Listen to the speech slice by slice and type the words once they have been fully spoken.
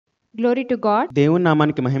Glory to God. దేవుని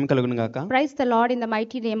నామానికి మహిమ కలుగును గాక. Praise the Lord in the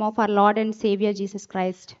mighty name of our Lord and Savior Jesus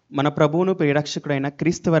Christ. మన ప్రభువును ప్రియరక్షకుడైన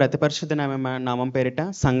క్రీస్తు వారి అతి పరిశుద్ధ నామం పేరిట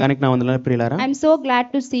సంఘానికి నా వందనాలు ప్రియులారా. I am so glad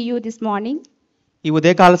to see you this morning. ఈ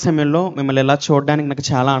ఉదయకాల సమయంలో మిమ్మల్ని ఎలా చూడడానికి నాకు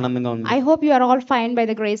చాలా ఆనందంగా ఉంది. I hope you are all fine by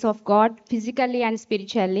the grace of God, physically and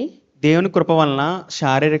spiritually. దేవుని కృప వలన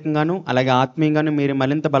శారీరకంగాను అలాగే ఆత్మీయంగాను మీరు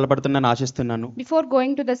మరింత బలపడుతున్నారని ఆశిస్తున్నాను. Before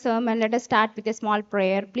going to the sermon, let us start with a small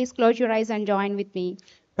prayer. Please close your eyes and join with me.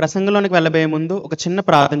 ప్రసంగంలోనికి వెళ్ళబోయే ముందు ఒక చిన్న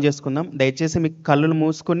ప్రార్థన చేసుకుందాం. దయచేసి మీ కళ్ళు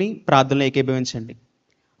మూసుకొని ప్రార్థనలో ఏకీభవించండి.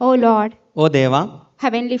 Oh Lord, ఓ దేవా,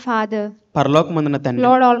 Heavenly Father, పరలోకమందున తండ్రి,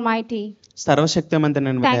 Lord Almighty,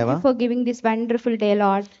 సర్వశక్తిమంతుడైన thank దేవా, you for giving this wonderful day,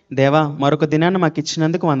 Lord. దేవా మరొక దినాన్ని మాకు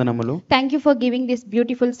ఇచ్చినందుకు వందనములు. Thank you for giving this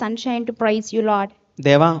beautiful sunshine to praise you, Lord.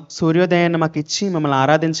 దేవా సూర్యోదయాన్ని మాకు ఇచ్చి మమ్మల్ని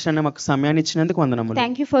ఆరాధించడానికి మాకు సమయాన్ని ఇచ్చినందుకు వందనములు.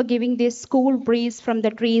 Thank you for giving this cool breeze from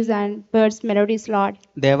the trees and birds' melodies, Lord.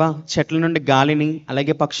 దేవా చెట్ల నుండి గాలిని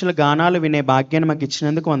అలాగే పక్షుల గానాలు వినే భాగ్యాన్ని మాకు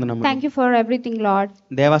ఇచ్చినందుకు వందనములు. Thank you for everything, Lord.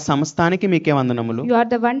 దేవా సమస్తానికి మీకే వందనములు. You are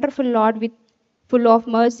the wonderful Lord with full of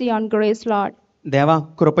mercy and grace, Lord. దేవా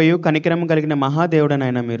కృపయు కనికరము కలిగిన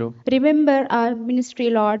మహాదేవుడనైనా మీరు. Remember our ministry,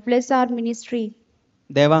 Lord. Bless our ministry.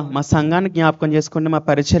 దేవా మా సంఘాన్ని జ్ఞాపకం చేసుకుని మా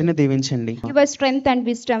పరిచర్ని దీవించండి. Give us strength and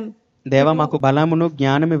wisdom దేవా మాకు బలమును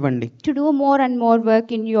జ్ఞానం ఇవ్వండి. to do more and more work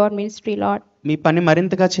in your ministry, Lord. మీ పని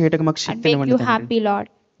మరింతగా చేయటకు మాకు And శక్తిని make ఇవ్వండి you తండ్రి. happy, Lord.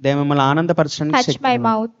 దేవా మమ్మల్ని ఆనందపరచడానికి Touch శక్తిని my ఇవ్వండి.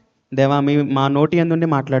 mouth దేవా మా నోటి యందుండి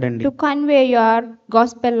మాట్లాడండి. to convey your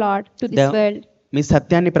gospel, Lord, to this దేవా world. మీ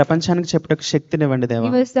సత్యాన్ని ప్రపంచానికి చెప్పుటకు శక్తిని ఇవ్వండి దేవా.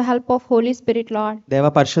 Give us the help of Holy Spirit, Lord. దేవా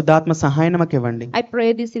పరిశుద్ధాత్మ సహాయం మాకు ఇవ్వండి. I pray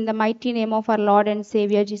this in the mighty name of our Lord and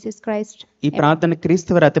Savior Jesus Christ. ఈ ప్రార్థన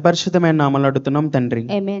క్రీస్తు వారి అతి పరిశుద్ధమైన నామములో అడుగుతున్నాం తండ్రి.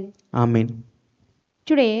 Amen. Amen.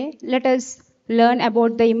 Today, let us learn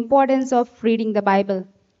about the importance of reading the Bible.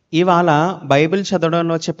 ఇవాళ బైబిల్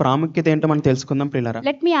చదవడంలో వచ్చే ప్రాముఖ్యత ఏంటో మనం తెలుసుకుందాం ప్రియులారా.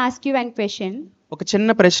 Let me ask you one question. ఒక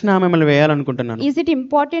చిన్న ప్రశ్న మిమ్మల్ని వేయాలనుకుంటున్నాను. Is it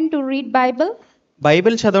important to read Bible?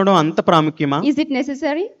 Bible చదవడం అంత ప్రాముఖ్యమా? Is it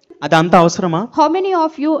necessary? అది అంత అవసరమా? How many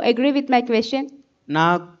of you agree with my question? నా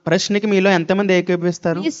ప్రశ్నకి మీలో ఎంతమంది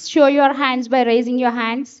ఏకీభవిస్తారు? Please show your hands by raising your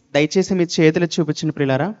hands. దయచేసి మీ చేతులు చూపించిన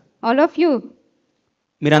ప్రియులారా. All of you.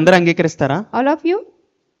 మీరందరూ అంగీకరిస్తారా? All of you?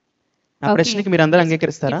 నా ప్రశ్నకి మీరందరూ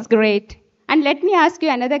అంగీకరిస్తారా? It's great. And let me ask you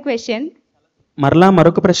another question. మరలా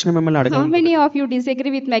మరొక ప్రశ్న మిమ్మల్ని How అడగాలి. many of you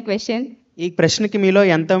disagree with my question? ఈ ప్రశ్నకి మీలో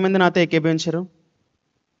ఎంతమంది నాతో ఏకీభవించారు?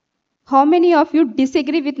 How many of you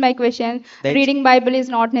disagree with my question? That's- Reading Bible is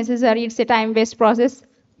not necessary. It's a time waste process.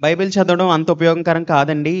 Bible చదవడం అంత ఉపయోగకరం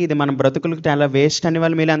కాదండి, ఇది మన బ్రతుకులకు చాలా వేస్ట్ అని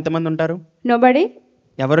వాళ్ళు మీలో ఎంతమంది ఉంటారు? Nobody?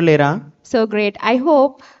 ఎవరు లేరా? So great. I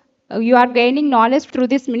hope you are gaining knowledge through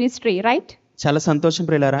this ministry, right? చాలా సంతోషం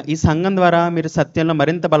ప్రియులారా. ఈ సంఘం ద్వారా మీరు సత్యంలో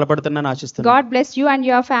మరింత బలపడుతున్నారని ఆశిస్తున్నాను. God bless you and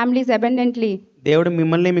your families abundantly. దేవుడు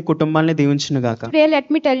మిమ్మల్ని మీ కుటుంబాన్ని దీవించును గాక. Today, let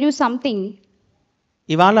me tell you something.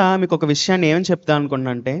 ఇవాళ మీకు ఒక విషయాన్ని ఏమని చెప్తా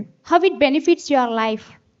అనుకుంటున్నానంటే, How it benefits your life.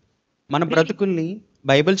 మన బ్రతుకుల్ని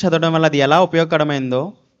బైబిల్ చదవడం వల్ల అది ఎలా ఉపయోగకరమైందో,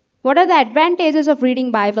 What are the advantages of reading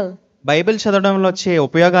Bible? Bible చదవడం వల్ల వచ్చే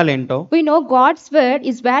ఉపయోగాలు ఏంటో, We know God's word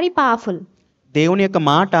is very powerful. దేవుని యొక్క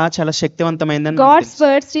మాట చాలా శక్తివంతమైందని నాకు God's తెలుసు.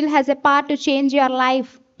 word still has a part to change your life.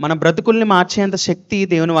 మన బ్రతుకుల్ని మార్చేంత శక్తి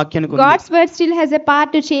దేవుని వాక్యానికి ఉంది. God's word still has a part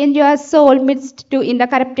to change your soul midst to in the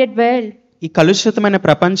corrupted world. ఈ కలుషితమైన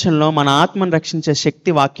ప్రపంచంలో మన ఆత్మను రక్షించే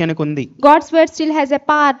శక్తి వాక్యానికి ఉంది. God's word still has a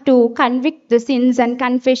part to convict the sins and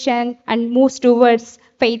confession and moves towards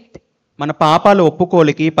faith. మన పాపాలు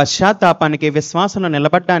ఒప్పుకోలికి, పశ్చాత్తాపానికి, విశ్వాసంలో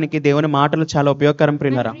నిలబడడానికి దేవుని మాటలు చాలా ఉపయోగకరం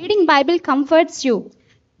ప్రియులారా. And reading Bible comforts you,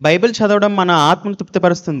 Bible చదవడం మన ఆత్మను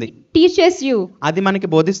తృప్తిపరుస్తుంది, teaches you, అది మనకి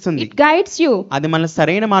బోధిస్తుంది, it guides you అది మన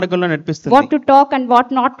సరైన మార్గంలో నడిపిస్తుంది. what to talk and what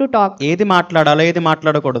not to talk, ఏది మాట్లాడాలో ఏది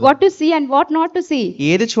మాట్లాడకూడదు, what to see and what not to see,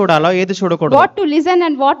 ఏది చూడాలో ఏది చూడకూడదు, what to listen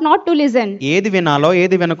and what not to listen, ఏది వినాలో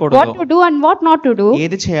ఏది what వినకూడదు, to do and what not to do,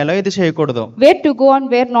 ఏది చేయాలో ఏది చేయకూడదు, where to go and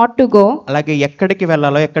where not to go, అలాగే ఎక్కడికి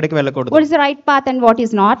వెళ్ళాలో ఎక్కడికి వెళ్ళకూడదు, what is the right path and what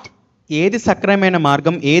is not. ఏది సక్రమైన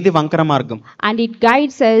మార్గం ఏది వంకర మార్గం. And it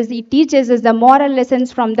guides us, it teaches us the moral lessons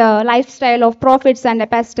from the lifestyle of prophets and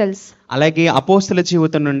apostles. అలాగే అపోస్తల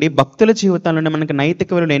జీవితం నుండి భక్తుల జీవితాల నుండి మనకి నైతిక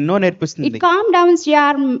విలువలు ఎన్నో నేర్పిస్తుంది. It calms down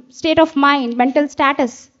your state of mind, mental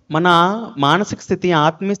status. మన మానసిక స్థితి,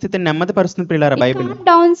 ఆత్మీయ స్థితిని నెమ్మదిపరుస్తుంది ప్రియులారా It Bible. calms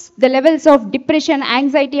down the levels of depression,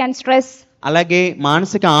 anxiety and stress. అలాగే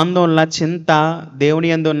మానసిక ఆందోళన, చింత, దేవుని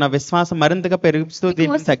యందు ఉన్న విశ్వాసం మరింతగా పెరుగుతూ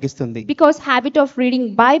దీన్ని తగ్గిస్తుంది. Because habit of reading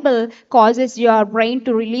Bible causes your brain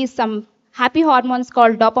to release some happy hormones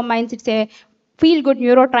called dopamine. It's a feel good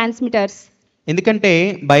neurotransmitters. ఎందుకంటే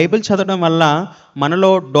బైబిల్ చదవడం వల్ల మనలో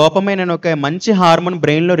డోపమైన్ అనే ఒక మంచి హార్మోన్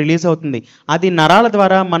బ్రెయిన్లో రిలీజ్ అవుతుంది. అది నరాల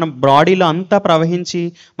ద్వారా మన బాడీలో అంతా ప్రవహించి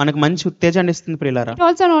మనకు మంచి ఉత్తేజాన్ని ఇస్తుంది ప్రియులారా. It's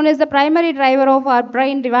also known as the primary driver of our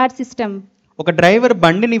brain reward system. ఒక డ్రైవర్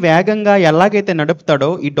బండిని వేగంగా ఎలాగైతే నడుపుతాడో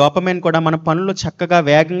ఈ డోపమైన్ కూడా మన పనులు చక్కగా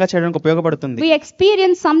వేగంగా చేయడానికి ఉపయోగపడుతుంది. We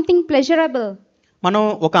experience something pleasurable. మనం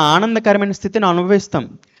ఒక ఆనందకరమైన స్థితిని అనుభవిస్తాం.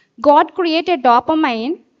 God created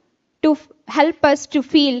dopamine to help us to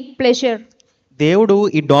feel pleasure. దేవుడు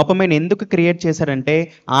ఈ డోపమైన్ ఎందుకు క్రియేట్ చేశారంటే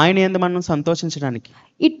ఆయన యందు మనం సంతోషించడానికి.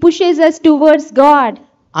 It pushes us towards God.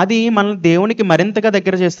 అది మనల్ని దేవునికి మరింతగా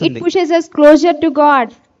దగ్గర It చేస్తుంది. pushes us closer to God.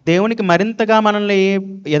 దేవునికి మరింతగా మనల్ని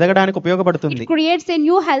ఎదగడానికి ఉపయోగపడుతుంది. It creates a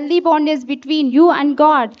new healthy bondage between you and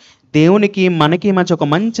God. దేవునికి మనకి మధ్య ఒక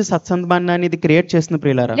మంచి సత్సంబంధాన్ని ఇది క్రియేట్ చేస్తుంది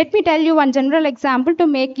ప్రియులారా. Let me tell you one general example to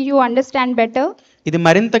make you understand better. ఇది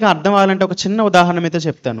మరింతగా అర్థం అవ్వాలంటే ఒక చిన్న ఉదాహరణ మీతో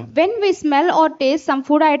చెప్తాను. When we smell or taste some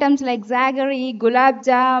food items like zaggery, gulab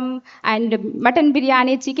jam and mutton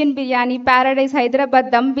biryani, chicken biryani, paradise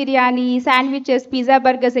Hyderabad dum biryani, sandwiches, pizza,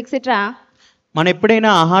 burgers, etc. మనం ఎప్పుడైనా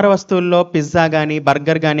ఆహార వస్తువుల్లో పిజ్జా కానీ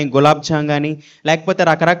బర్గర్ కానీ గులాబ్ జామ్ కానీ లేకపోతే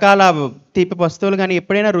రకరకాల తీపి వస్తువులు కానీ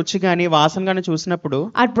ఎప్పుడైనా రుచి కానీ వాసన కానీ చూసినప్పుడు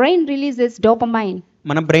our brain releases dopamine.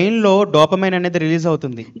 మన బ్రెయిన్ లో డోపమైన్ అనేది రిలీజ్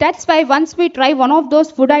అవుతుంది. That's why once we try one of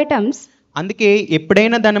those food items, అందుకే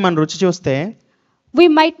ఎప్పుడైనా దాన్ని మనం రుచి చూస్తే we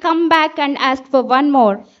might come back and ask for one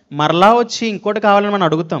more. మరలా వచ్చి ఇంకోటి కావాలని మనం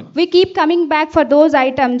అడుగుతాం. We keep coming back for those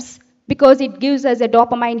items because it gives us a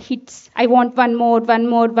dopamine hits. I want one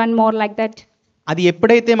more like that. అది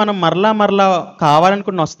ఎప్పుడైతే మనం మరలా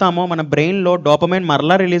కావాలనుకుని వస్తామో మన బ్రెయిన్ లో డోపమైన్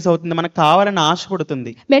మరలా రిలీజ్ అవుతుంది, మనకు కావాలని ఆశ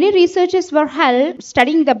పుడుతుంది. Many researchers were held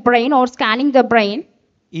studying the brain or scanning the brain.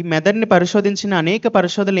 ఈ మెథడ్ని పరిశోధించిన అనేక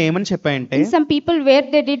పరిశోధనలు ఏమని చెప్పాయంటే Some people where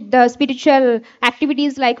they did the spiritual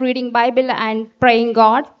activities like reading Bible and praying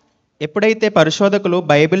God. ఎప్పుడైతే పరిశోధకులు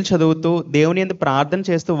బైబిల్ చదువుతూ దేవుని యందు ప్రార్థన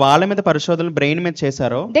చేస్తూ వాళ్ళ మీద పరిశోధనలు బ్రెయిన్ మీద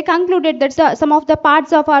చేశారో they concluded that some of the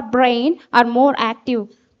parts of our brain are more active.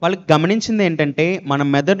 వాళ్ళు గమనించింది ఏంటంటే మన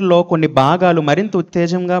మెదడులో కొన్ని భాగాలు మరింత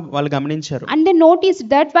ఉత్తేజంగా వాళ్ళు గమనించారు. And they noticed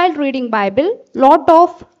that while reading Bible, lot of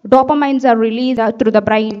dopamines are released through the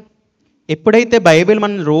brain. ఎప్పుడైతే బైబిల్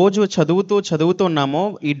మనం రోజు చదువుతూ ఉన్నామో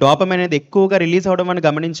ఈ డోపమైన్ అనేది ఎక్కువగా రిలీజ్ అవడం అని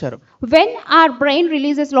గమనించారు. When our brain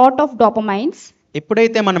releases lot of dopamines,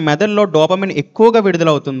 ఎప్పుడైతే మన మెదడులో డోపమైన్ ఎక్కువగా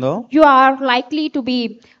విడుదలవుతుందో you are likely to be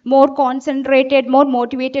more concentrated, more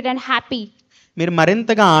motivated and happy. మీరు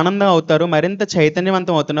మరింతగా ఆనందం అవుతారు, మరింత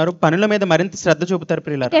చైతన్యవంతం అవుతున్నారు, పనుల మీద మరింత శ్రద్ధ చూపుతారు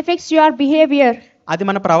ప్రియులారా. It affects your behavior. అది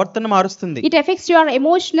మన ప్రవర్తన మారుస్తుంది. It affects your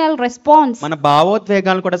emotional response. మన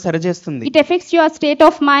భావోద్వేగాలను కూడా సరిచేస్తుంది. It affects your state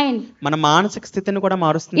of mind. మన మానసిక స్థితిని కూడా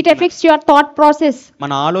మారుస్తుంది. It affects your thought process.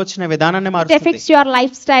 మన ఆలోచన విధానాన్ని It మారుస్తుంది. affects your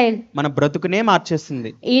lifestyle. మన బ్రతుకునే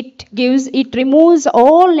మార్చేస్తుంది. It removes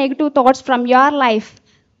all negative thoughts from your life.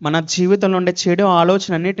 మన జీవితంలో ఉండే చెడు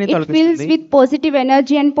ఆలోచన అన్నిటిని It fills తొలగిస్తుంది. with positive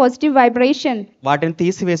energy and positive vibration. వాటిని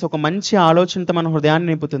తీసివేసి ఒక మంచి ఆలోచనతో మన హృదయాన్ని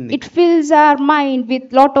నింపుతుంది. It fills our mind with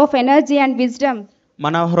lot of energy and wisdom.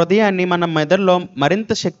 మన హృదయాన్ని మన మెదడులో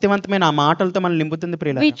మరింత శక్తివంతమైన ఆ మాటలతో మనం నింపుతుంది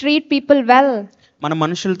ప్రియులారా. We treat people well. మన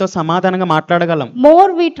మనుషులతో సమాధానంగా మాట్లాడగలం. More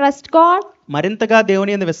we trust God. మరింతగా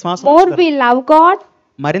దేవుని యందు విశ్వాసం More ఉంచగలం. we love God.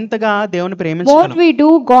 మరింతగా దేవుని More ప్రేమించగలం. we do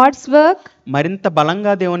God's work. మరింత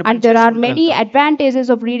బలంగా దేవుని And there are many advantages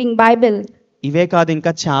of reading Bible. ఇవే కాదు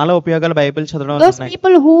ఇంకా చాలా ఉపయోగాలు బైబిల్ చదవడం వల్ల Those ఉన్నాయి.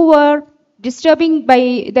 people who were disturbing by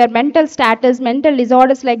their mental status, mental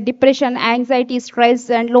disorders like depression, anxiety, stress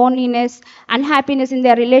and loneliness, unhappiness in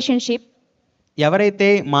their relationship, ఎవరైతే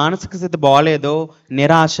మానసిక స్థితి బాగాలేదో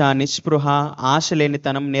నిరాశ, నిస్పృహ, ఆశ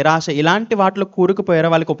లేనితనం, నిరాశ ఇలాంటి వాటిలో కూరుకుపోయారో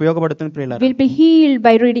వాళ్ళకి ఉపయోగపడుతుంది ప్రియులారా. will be healed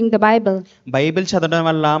by reading the Bible. Bible చదవడం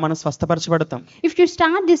వల్ల మనం స్వస్థపరచబడతాం. If you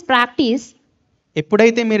start this practice,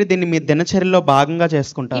 ఎప్పుడైతే మీరు దీన్ని మీ దినచర్యలో భాగంగా it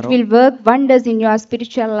చేసుకుంటారో will work wonders in your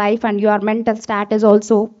spiritual life and your mental status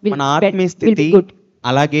also will మన ఆత్మీయ be స్థితి good.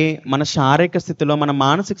 అలాగే మన శారీరక స్థితిలో మన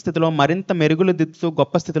మానసిక స్థితిలో మరింత మెరుగులు దిద్దుతూ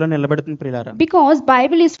గొప్ప స్థితిలో నిలబెడుతుంది ప్రియులారా. Because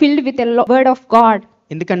Bible is filled with a word of God.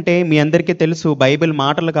 ఎందుకంటే మీ అందరికీ తెలుసు బైబిల్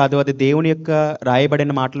మాటలు కాదు, అది దేవుని యొక్క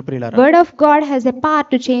రాయబడిన మాటలు ప్రియులారా. Word of God has a power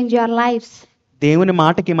to change your lives. దేవుని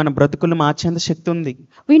మాటకి మన బ్రతుకులు మార్చేంత శక్తి ఉంది.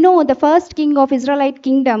 We know the first king of Israelite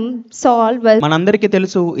kingdom, Saul, మనందరికీ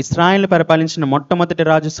తెలుసు ఇశ్రాయేలు పరిపాలించిన మొట్టమొదటి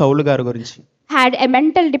రాజు సౌలు గారి గురించి. had a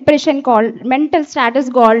mental status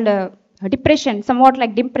called depression, somewhat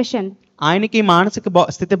like depression. ఆయనకి మానసిక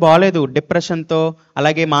స్థితి బాలేదు, డిప్రెషన్ తో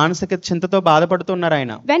అలాగే మానసిక చింతతో బాధపడుతున్నారు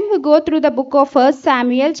ఆయన. When we go through the book of 1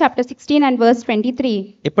 Samuel chapter 16 and verse 23.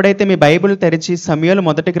 ఎప్పుడైతే మీ బైబిల్ తెరిచి సమూయేలు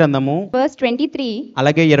మొదటి గ్రంథము verse 23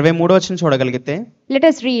 అలాగే 23వ వచనం చూడగలిగితే let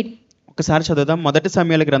us read. ఒకసారి చదువుదాం. మొదటి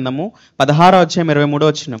సమూయేలు గ్రంథము 16వ అధ్యాయం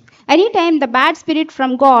 23వ వచనం. Anytime the bad spirit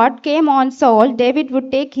from God came on Saul, David would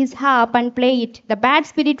take his harp and play it. The bad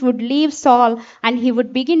spirit would leave Saul and he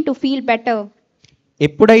would begin to feel better.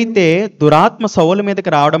 ఎప్పుడైతే దురాత్మ సౌలు మీదకి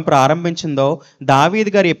రావడం ప్రారంభించిందో,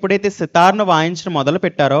 దావీదు గారు ఎప్పుడైతే సితార్ను వాయించడం మొదలు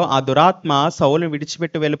పెట్టారో ఆ దురాత్మ సౌలు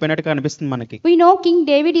విడిచిపెట్టి వెళ్ళిపోయినట్టు కనిపిస్తుంది మనకి. We know King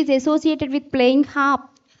David is associated with playing harp.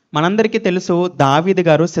 మనందరికీ తెలుసు దావీదు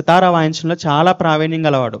గారు సితారా వాయించడంలో చాలా ప్రావీణ్యం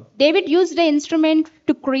గలవాడు. David used the instrument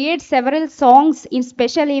to create several songs in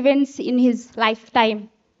special events in his lifetime.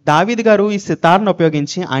 దావీదు గారు ఈ సితార్ను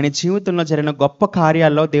ఉపయోగించి ఆయన జీవితంలో జరిగిన గొప్ప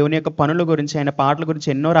కార్యాల్లో దేవుని యొక్క పనుల గురించి, ఆయన పాటల గురించి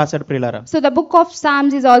ఎన్నో రాశాడు ప్రియులారా. So the book of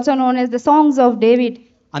Psalms is also known as the songs of David.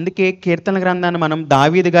 అందుకే కీర్తన గ్రంథాన్ని మనం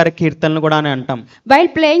దావీదు గారి కీర్తనలు కూడా అని అంటాం. While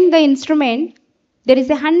playing the instrument, there is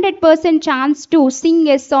a 100% chance to sing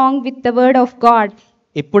a song with the word of God.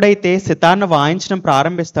 ఎప్పుడైతే సితార్ను వాయించడం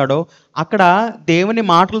ప్రారంభిస్తాడో అక్కడ దేవుని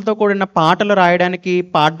మాటలతో కూడిన పాటలు రాయడానికి,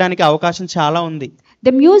 పాడడానికి అవకాశం చాలా ఉంది.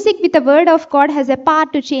 The music with the word of God has a part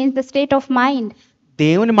to change the state of mind.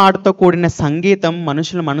 దేవుని మాటతో కూడిన సంగీతం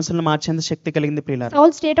మనుషుల మనసులను మార్చేంత శక్తి కలిగింది ప్రియులారా.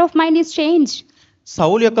 Saul's state of mind is changed.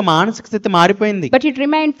 సౌలు యొక్క మానసిక స్థితి మారిపోయింది. But it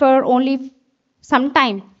remained for only some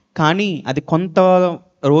time. కానీ అది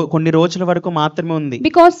కొన్ని రోజుల వరకు మాత్రమే ఉంది.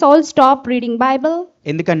 Because Saul stopped reading Bible.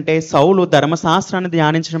 ఎందుకంటే సౌలు ధర్మశాస్త్రాన్ని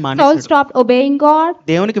ధ్యానించడం Saul మానేశాడు. stopped obeying God.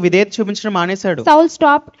 దేవునికి విధేయత చూపించడం మానేశాడు. Saul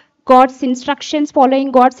stopped God's instructions, following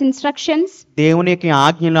God's instructions. దేవుని యొక్క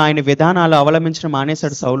ఆజ్ఞలు, ఆయన విధానాలు అవలంబించడం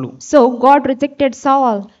మానేశాడు సౌలు. So God rejected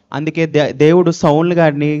Saul. అందుకే దేవుడు సౌలు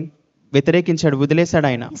గారిని వ్యతిరేకించాడు, వదిలేశాడు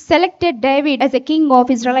ఆయన. Selected David as a king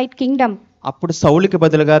of Israelite kingdom. అప్పుడు సౌలుకి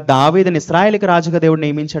బదులుగా దావీదుని ఇశ్రాయేలుకి రాజుగా దేవుడు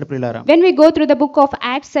నియమించాడు ప్రియులారా. When we go through the book of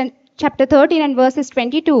Acts and chapter 13 and verses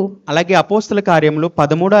 22. అలాగే అపోస్తల కార్యములు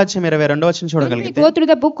 13వ అధ్యాయం 22వ వచనం చూడగలిగితే, When we go through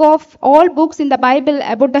the book of all books in the Bible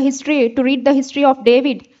about the history, to read the history of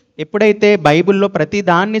David. ఎప్పుడైతే బైబిల్లో ప్రతి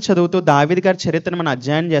దాన్ని చదువుతూ దావీదు గారి చరిత్రను మనం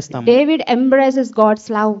అధ్యయనం చేస్తాం, David embraces God's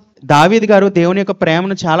love. దావీదు గారు దేవుని యొక్క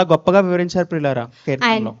ప్రేమను చాలా గొప్పగా వివరించారు ప్రియులారా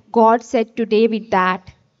కీర్తనలో. And God said to David that,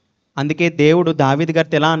 అందుకే దేవుడు దావీదు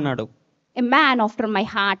గారితో ఎలా అన్నాడు, a man after my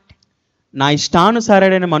heart, నా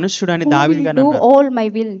ఇష్టానుసారుడైన మనుష్యుడు అని who దావీదు will గారు do అన్నారు. all my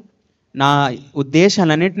will. నా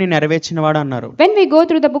ఉద్దేశాలన్నింటినీ నెరవేర్చినవాడు అన్నారు. When we go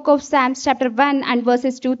through the book of Psalms chapter 1 and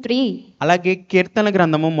verses 2-3. అలాగే కీర్తన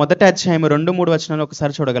గ్రంథము 1వ అధ్యాయం 2-3 వచనాలు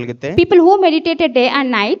ఒకసారి చూడగలిగితే, People who meditated day and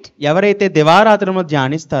night, ఎవరైతే దివారాత్రములు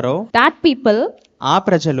ధ్యానిస్తారో that people ఆ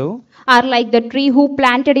ప్రజలు are like the tree who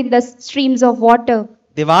planted in the streams of water.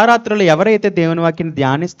 దివారాత్రులు ఎవరైతే దేవుని వాక్యాన్ని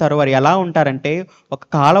ధ్యానిస్తారో వారు ఎలా ఉంటారంటే ఒక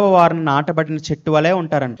కాలువ వారిని నాటబడిన చెట్టు వలె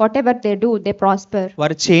ఉంటారంట. Whatever they do, they prosper.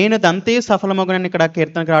 వారు చేయనిదంతే సఫలమగునని ఇక్కడ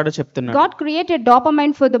కీర్తనకారుడు చెప్తున్నాడు. God created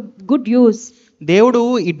dopamine for the good use. దేవుడు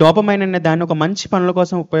ఈ డోపమైన్ అనే దాన్ని ఒక మంచి పనుల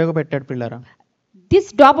కోసం ఉపయోగపెట్టాడు పిల్లరా. This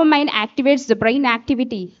dopamine activates the brain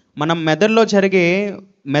activity. మనం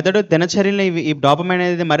మెదడు దినచర్యలో ఈ డోపమైన్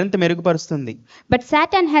అనేది మరింత మెరుగుపరుస్తుంది. But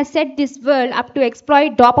Satan has set this world up to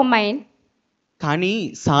exploit dopamine. కానీ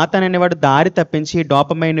సాతాన్ అనేవాడు దారి తప్పించి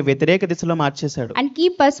డోపమైన్ వ్యతిరేక దిశలో మార్చేశాడు. And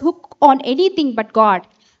keep us hooked on anything but God.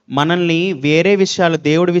 మనల్ని వేరే విషయాలు,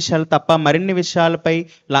 దేవుడి విషయాలు తప్ప మరిన్ని విషయాలపై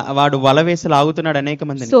వాడు వల వేసి లాగుతున్నాడు అనేక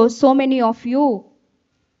మందిని. So many of you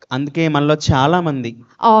అందుకే మనలో చాలా మంది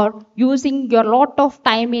are using your lot of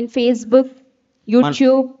time in Facebook,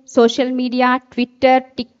 YouTube, social media, Twitter,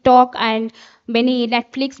 TikTok and many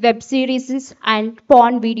Netflix web series and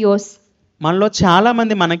porn videos. మనలో చాలా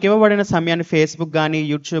మంది మనకివ్వబడిన సమయాన్ని ఫేస్బుక్ కానీ,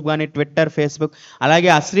 యూట్యూబ్ కానీ, ట్విట్టర్, ఫేస్బుక్ అలాగే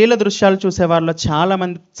అశ్లీల దృశ్యాలు చూసే వాళ్ళలో చాలా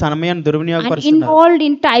మంది సమయాన్ని దుర్వినియోగపరుస్తున్నారు. Involved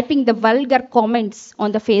in typing the vulgar comments on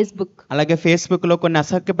the Facebook. అలాగే ఫేస్బుక్ లో కొన్ని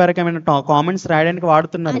అసభ్యకరమైన కామెంట్స్ రాయడానికి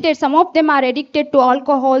వాడుతున్నారు. And some of them are addicted to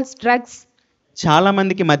alcohols, drugs. చాలా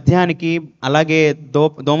మందికి మద్యానికి అలాగే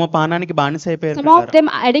ధూమపానానికి బానిసైపోయారు. Some of them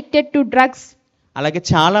are addicted to drugs. అలాగే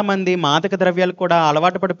చాలా మంది మాదక ద్రవ్యాలు కూడా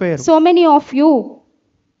అలవాటు పడిపోయారు. So many of you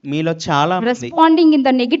మీలో చాలా మంది responding in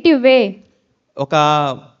the negative way. ఒక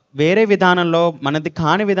వేరే విధానంలో, మనది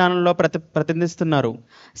కాని విధానంలో ప్రతినిధిస్తున్నారు.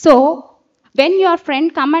 So when your friend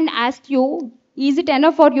come and ask you, is it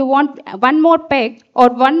enough or you want one more peg or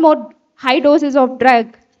one more high doses of drug?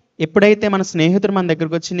 ఎప్పుడైతే మన స్నేహితుడు మన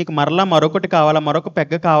దగ్గరకు వచ్చి నీకు మరలా మరొకటి కావాలా, మరొక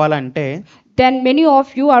పెగ్గ కావాలంటే, then many of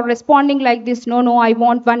you are responding like this, no, I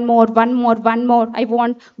want one more, I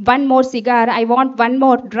want one more cigar, I want one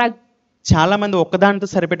more drug. చాలా మంది ఒక్కదానితో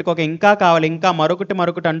సరిపెట్టుకోక ఇంకా కావాలి, ఇంకా మరొకటి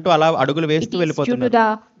అంటూ అలా అడుగులు వేస్తూ వెళ్ళిపోతున్నారు.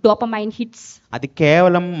 Dopamine hits. అది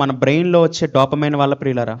కేవలం మన బ్రెయిన్ లో వచ్చే డోపమైన్ వల్ల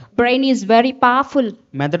ప్రియులారా. Brain is very powerful.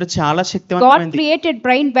 మెదడు చాలా శక్తివంతమైనది. God created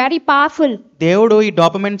brain very powerful. దేవుడు ఈ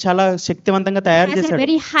డోపమైన్ చాలా శక్తివంతంగా తయారు చేశాడు.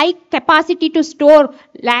 Very high capacity to store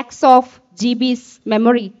lakhs of GBs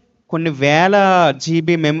memory. కొన్ని వేల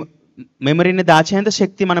జీబీ మెమరీని దాచేంత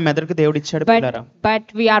శక్తి మన మెదడుకు దేవుడు ఇచ్చాడు ప్రియులారా. But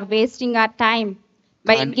we are wasting our time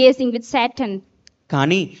by engaging with Satan.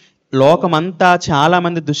 కానీ లోకమంతా చాలా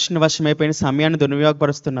మంది దుష్టుని వశమైపోయిన సమయాన్ని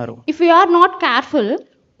దుర్వినియోగపరుస్తున్నారు. If we are not careful,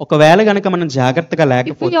 ఒకవేళ గనక మనం జాగ్రత్తగా if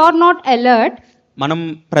లేకపోతే, we are not alert, మనం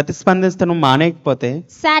ప్రతిస్పందించడం మానేయకపోతే,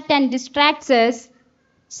 Satan distracts us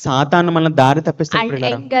సాతాను మన దారి తప్పిస్తాడు and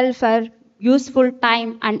ప్రియులారా. engulf our useful time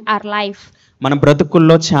and our life. మన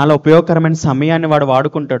బ్రతుకుల్లో చాలా ఉపయోగకరమైన సమయాన్ని వాడు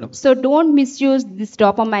వాడుకుంటాడు. So don't misuse this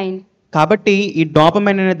dopamine. కాబట్టి ఈ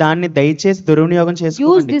డోపమైన్ అనే దాన్ని దయచేసి దుర్వినియోగం Use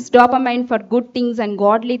చేసుకోండి. this dopamine for good things and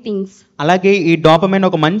godly things. అలాగే ఈ డోపమైన్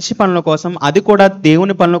ఒక మంచి పనుల కోసం, అది కూడా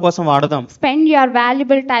దేవుని పనుల కోసం వాడదాం. Spend your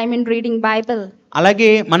valuable time in reading Bible. అలాగే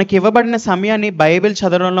మనకి ఇవ్వబడిన సమయాన్ని బైబిల్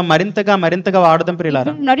చదవడంలో మరింతగా వాడదాం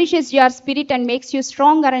ప్రియులారా. It nourishes your spirit and makes you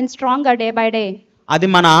stronger and stronger day by day. అది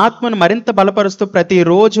మన ఆత్మను మరింత బలపరుస్తూ ప్రతి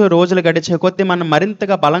రోజులు గడిచే కొద్దీ మనం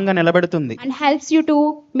మరింతగా బలంగా నిలబెడుతుంది. And helps you to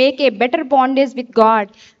make a better bondage with God.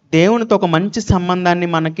 దేవునితో ఒక మంచి సంబంధాన్ని,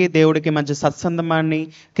 మనకి దేవుడికి మంచి సత్సంబంధాన్ని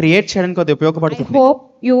క్రియేట్ చేయడానికి అది I ఉపయోగపడుతుంది. hope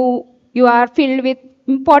you are filled with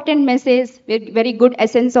important message, with very good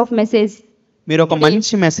essence of message. మీరు ఒక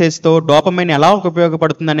మంచి మెసేజ్ తో డోపమైన్ ఎలా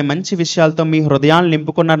ఉపయోగపడుతుందనే మంచి విషయాలతో మీ హృదయాలను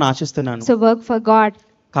నింపుకున్నారని ఆశిస్తున్నాను. So work for God.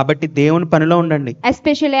 కాబట్టి దేవుని పనిలో ఉండండి.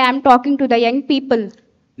 Especially I am talking to the young people.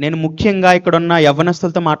 నేను ముఖ్యంగా ఇక్కడ ఉన్న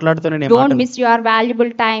యవ్వనస్తులతో మాట్లాడుతున్నాను ఈ Don't మాటలు. miss your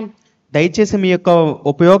valuable time దయచేసి మీ యొక్క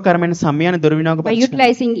ఉపయోగకరమైన సమయాన్ని by దుర్వినియోగపరచండి.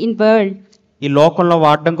 utilizing in world. ఈ లోకంలో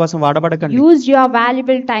వాడడం కోసం వాడబడకండి. Use your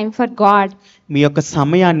valuable time for God. మీ యొక్క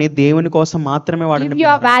సమయాన్ని దేవుని కోసం మాత్రమే వాడండి. Give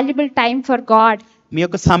your valuable time for God. మీ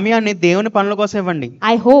యొక్క సమయాన్ని దేవుని పనుల కోసం ఇవ్వండి.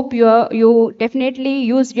 I hope you definitely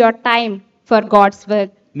use your time for God's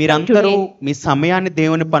work. మీరందరూ మీ సమయాన్ని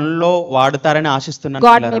దేవుని పనుల్లో వాడతారని ఆశిస్తున్నాను.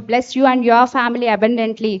 God may bless you and your family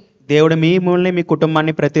abundantly. దేవుడు మిమ్మల్ని, మీ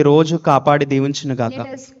కుటుంబాన్ని ప్రతిరోజు కాపాడి దీవించును గాక.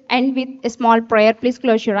 Let us end with a small prayer. Please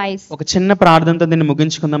close your eyes. ఒక చిన్న ప్రార్థనతో దీన్ని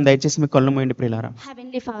ముగించుకుందాం. దయచేసి మీ కళ్ళు మూయండి ప్రియులారా.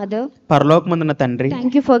 Heavenly Father, పరలోకమందున్న తండ్రి,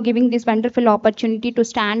 thank you for giving this wonderful opportunity to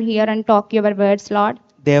stand here and talk your words, Lord.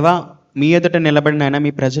 దేవా, మీ ఎదుట నిలబడినైనా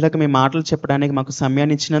మీ ప్రజలకు మీ మాటలు చెప్పడానికి మాకు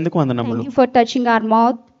సమయాన్ని ఇచ్చినందుకు వందనములు. Thank you for touching our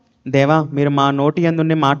mouth. దేవా, మీరు మా నోటి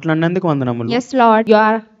యందుండి మాట్లాడినందుకు వందనములు. Yes, Lord,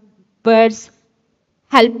 your words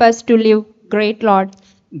help us to live great, Lord.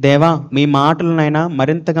 దేవా, మీ మాటలనైనా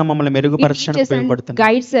మరింతగా మమ్మల్ని It మెరుగుపరచడానికి teaches and ఉపయోగపడుతుంది.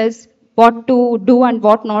 guides us what to do and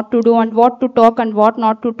what not to do and what to talk and what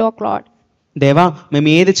not to talk, Lord. దేవా, మేము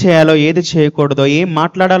ఏది చేయాలో ఏది చేయకూడదో, ఏం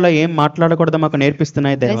మాట్లాడాలో ఏం మాట్లాడకూడదో మాకు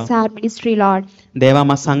నేర్పిస్తున్నాయి దేవా. Bless our ministry, Lord. దేవా,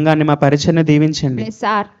 మా సంఘాన్ని, మా పరిచయాన్ని దీవించండి. Bless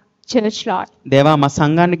our church, Lord. దేవా, మా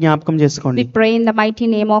సంఘాన్ని జ్ఞాపకం చేసుకోండి. We pray in the mighty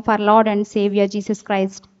name of our Lord and Savior Jesus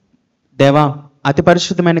Christ. దేవా, అతి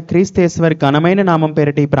పరిశుద్ధమైన క్రీస్తు యేసువారి ఘనమైన నామం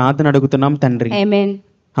పేరిట ఈ ప్రార్థన అడుగుతున్నాం తండ్రి. Amen.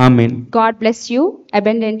 Amen. God bless you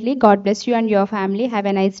abundantly. God bless you and your family. Have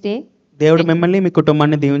a nice day. దేవుడు మిమ్మల్ని, మీ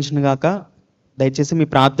కుటుంబాన్ని దీవించును గాక. దయచేసి మీ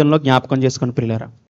ప్రార్థనలో జ్ఞాపకం చేసుకోండి ప్రియులారా.